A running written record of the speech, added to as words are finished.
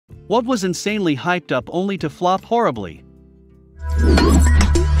What was insanely hyped up only to flop horribly?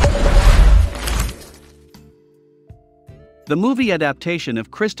 The movie adaptation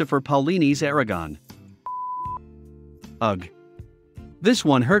of Christopher Paolini's Aragon. Ugh. This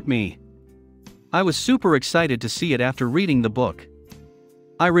one hurt me. I was super excited to see it after reading the book.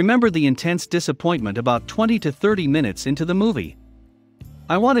 I remember the intense disappointment about 20 to 30 minutes into the movie.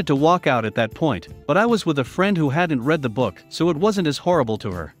 I wanted to walk out at that point, but I was with a friend who hadn't read the book, so it wasn't as horrible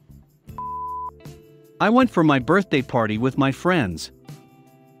to her. I went for my birthday party with my friends.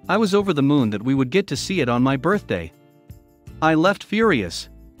 I was over the moon that we would get to see it on my birthday. I left furious.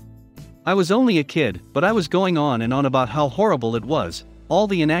 I was only a kid, but I was going on and on about how horrible it was, all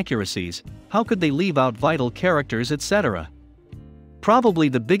the inaccuracies, how could they leave out vital characters, etc. Probably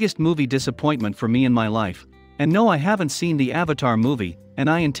the biggest movie disappointment for me in my life, and no, I haven't seen the Avatar movie, and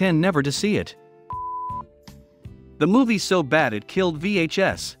I intend never to see it. The movie's so bad it killed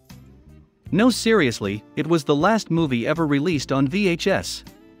VHS. No, seriously, it was the last movie ever released on VHS.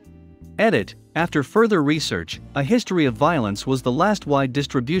 Edit. After further research, A History of Violence was the last wide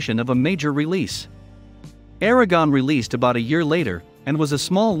distribution of a major release. Aragon released about a year later, and was a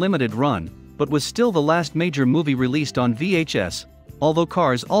small limited run, but was still the last major movie released on VHS, although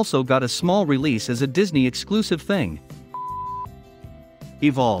Cars also got a small release as a Disney exclusive thing.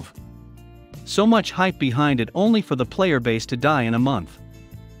 Evolve. So much hype behind it only for the player base to die in a month.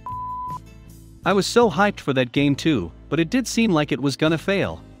 I was so hyped for that game too, but it did seem like it was gonna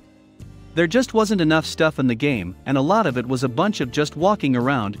fail. There just wasn't enough stuff in the game, and a lot of it was a bunch of just walking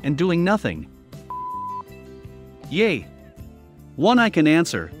around and doing nothing. Yay! One I can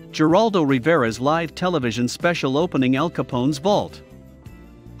answer, Geraldo Rivera's live television special opening Al Capone's Vault.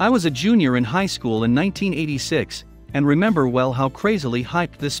 I was a junior in high school in 1986, and remember well how crazily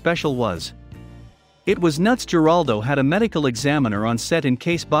hyped this special was. It was nuts. Geraldo had a medical examiner on set in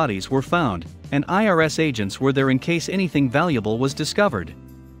case bodies were found, and IRS agents were there in case anything valuable was discovered.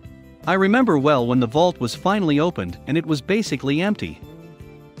 I remember well when the vault was finally opened and it was basically empty.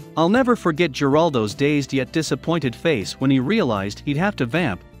 I'll never forget Geraldo's dazed yet disappointed face when he realized he'd have to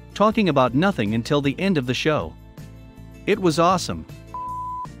vamp, talking about nothing until the end of the show. It was awesome.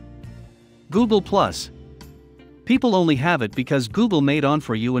 Google Plus. People only have it because Google made on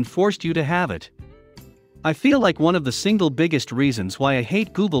for you and forced you to have it. I feel like one of the single biggest reasons why I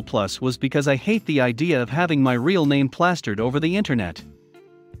hate Google Plus was because I hate the idea of having my real name plastered over the internet.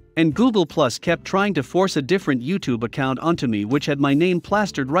 And Google Plus kept trying to force a different YouTube account onto me which had my name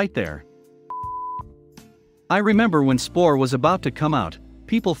plastered right there. I remember when Spore was about to come out,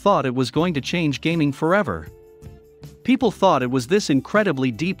 people thought it was going to change gaming forever. People thought it was this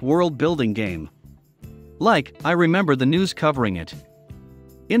incredibly deep world-building game. Like, I remember the news covering it.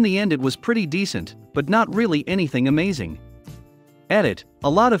 In the end it was pretty decent, but not really anything amazing. Edit. A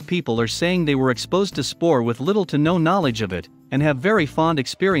lot of people are saying they were exposed to Spore with little to no knowledge of it, and have very fond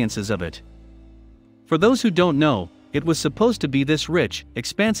experiences of it. For those who don't know, it was supposed to be this rich,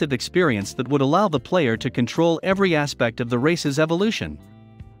 expansive experience that would allow the player to control every aspect of the race's evolution.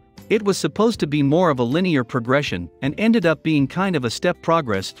 It was supposed to be more of a linear progression, and ended up being kind of a step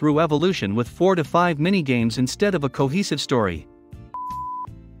progress through evolution with 4 to 5 minigames instead of a cohesive story.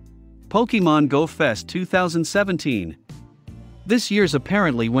 Pokémon Go Fest 2017. This year's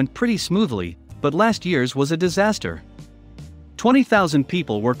apparently went pretty smoothly, but last year's was a disaster. 20,000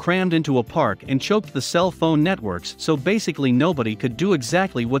 people were crammed into a park and choked the cell phone networks, so basically nobody could do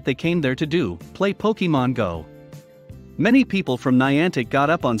exactly what they came there to do, play Pokémon Go. Many people from Niantic got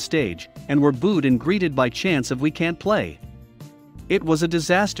up on stage, and were booed and greeted by chants of "We can't play." It was a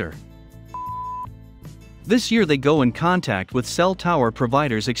disaster. This year they go in contact with cell tower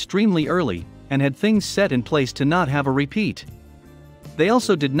providers extremely early, and had things set in place to not have a repeat. They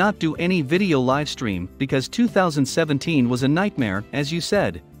also did not do any video livestream because 2017 was a nightmare, as you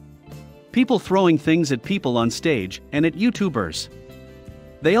said. People throwing things at people on stage and at YouTubers.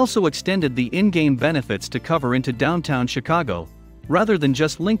 They also extended the in-game benefits to cover into downtown Chicago, rather than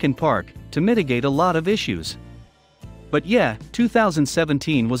just Lincoln Park, to mitigate a lot of issues. But yeah,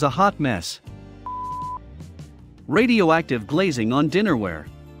 2017 was a hot mess. Radioactive glazing on dinnerware.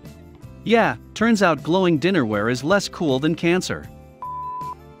 Yeah, turns out glowing dinnerware is less cool than cancer.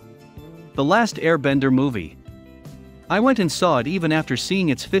 The Last Airbender movie. I went and saw it even after seeing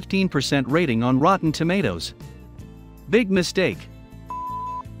its 15% rating on Rotten Tomatoes. Big mistake.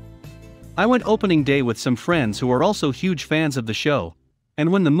 I went opening day with some friends who are also huge fans of the show,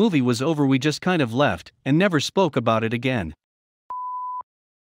 and when the movie was over we just kind of left and never spoke about it again.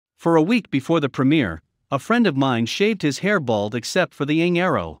 For a week before the premiere, a friend of mine shaved his hair bald except for the ing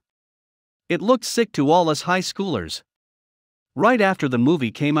arrow. It looked sick to all us high schoolers. Right after the movie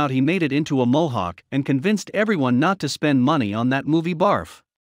came out, he made it into a mohawk and convinced everyone not to spend money on that movie barf.